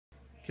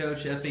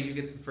Coach, FAU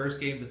gets the first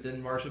game, but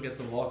then Marshall gets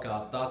a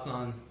walk-off. Thoughts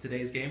on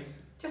today's games?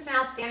 Just an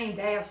outstanding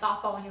day of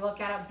softball when you look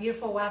at it.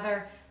 Beautiful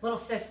weather, little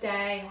sis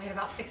day, and we had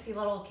about 60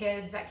 little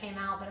kids that came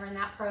out that are in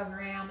that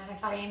program, and I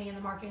thought Amy in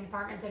the marketing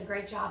department did a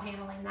great job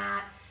handling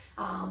that.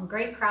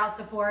 Great crowd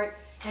support,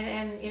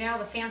 and you know,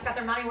 the fans got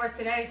their money worth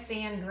today,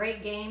 seeing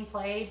great game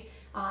played.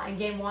 In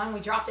game one, we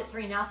dropped it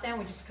 3-0.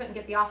 We just couldn't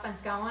get the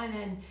offense going,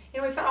 and you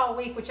know, we felt all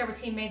week whichever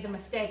team made the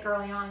mistake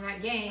early on in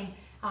that game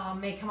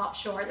may come up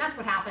short, and that's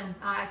what happened.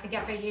 I think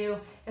FAU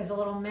is a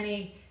little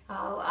mini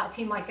a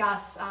team like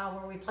us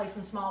where we play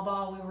some small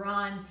ball, we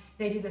run,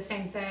 they do the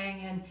same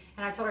thing, and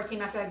I told our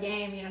team after that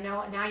game, you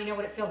know, now you know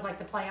what it feels like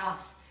to play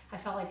us. I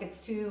felt like it's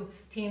two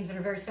teams that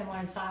are very similar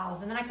in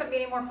styles. And then I couldn't be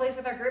any more pleased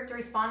with our group to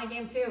respond in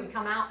game two. We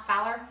come out,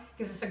 Fowler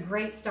gives us a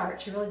great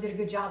start. She really did a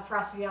good job for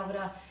us to be able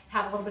to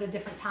have a little bit of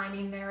different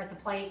timing there at the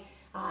plate.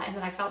 And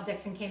then I felt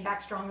Dixon came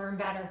back stronger and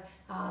better.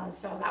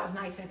 So that was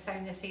nice and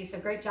exciting to see. So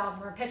great job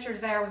from our pitchers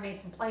there. We made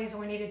some plays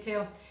when we needed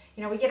to.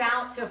 You know, we get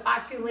out to a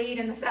 5-2 lead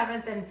in the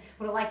 7th and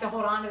would have liked to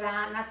hold on to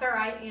that. And that's all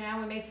right. You know,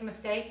 we made some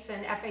mistakes,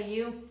 and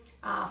FAU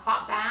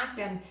fought back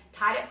and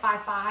tied it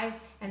 5-5,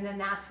 and then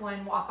that's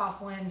when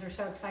walk-off wins are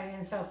so exciting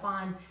and so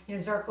fun. You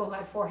know, Zirkle, who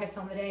had 4 hits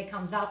on the day,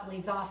 comes up,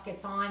 leads off,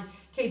 gets on.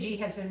 KG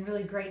has been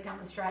really great down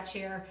the stretch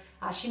here.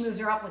 She moves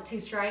her up with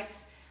 2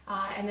 strikes,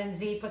 and then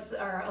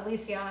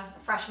Alicia, a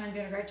freshman,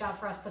 doing a great job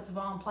for us, puts the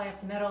ball in play up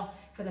the middle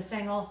for the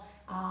single,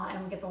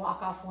 and we get the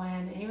walk-off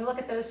win. And you look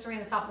at those 3 in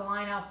the top of the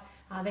lineup,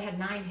 they had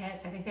 9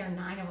 hits. I think they were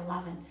 9 of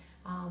 11.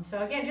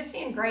 So again, just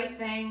seeing great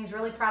things,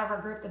 really proud of our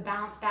group to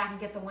bounce back and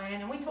get the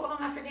win. And we told them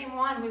after game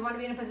 1, we want to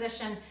be in a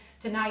position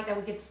tonight that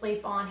we could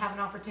sleep on, have an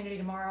opportunity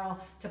tomorrow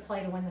to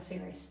play to win the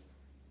series.